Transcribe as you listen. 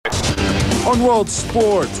On World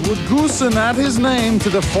Sport, would Goosen add his name to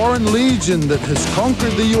the foreign legion that has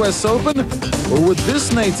conquered the US Open? Or would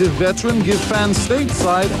this native veteran give fans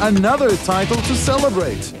stateside another title to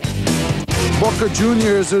celebrate? Boca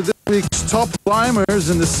Juniors are this week's top climbers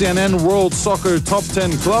in the CNN World Soccer Top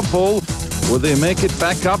 10 Club poll. Will they make it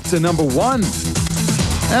back up to number 1?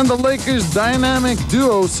 And the Lakers' dynamic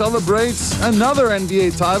duo celebrates another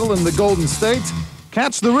NBA title in the Golden State.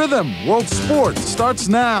 Catch the rhythm. World Sport starts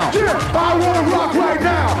now. Yeah, I want to rock right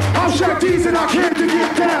now. I'm Shaq D's and I came to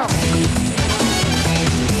get down.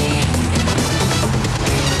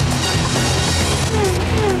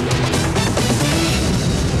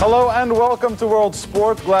 Hello and welcome to World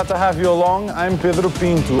Sport. Glad to have you along. I'm Pedro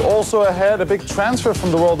Pinto. Also ahead, a big transfer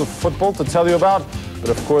from the world of football to tell you about. But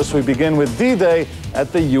of course, we begin with D-Day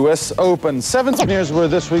at the US Open. 17 years were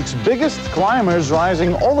this week's biggest climbers,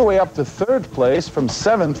 rising all the way up to 3rd place from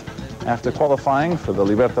 7th after qualifying for the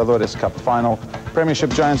Libertadores Cup final. Premiership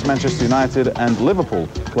giants Manchester United and Liverpool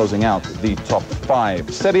closing out the top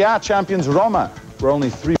 5. Serie A champions Roma were only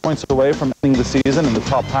 3 points away from ending the season in the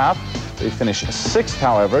top half. They finished 6th,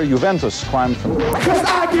 however. Juventus climbed from... Cause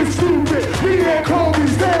I get stupid. Me and Kobe,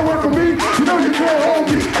 stay away from me. You know you can't hold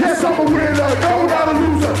me. Yes, I'm a winner. No, not a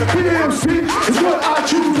loser. PMC is what I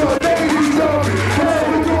choose. Ladies love me. Girls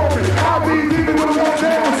adore me. I'll be leaving with one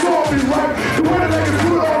day and saw me, right? The winner Lakers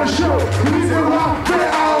put on the show. The reason why,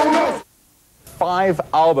 I don't know. 5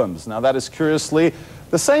 albums. Now that is curiously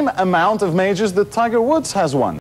the same amount of majors that Tiger Woods has won.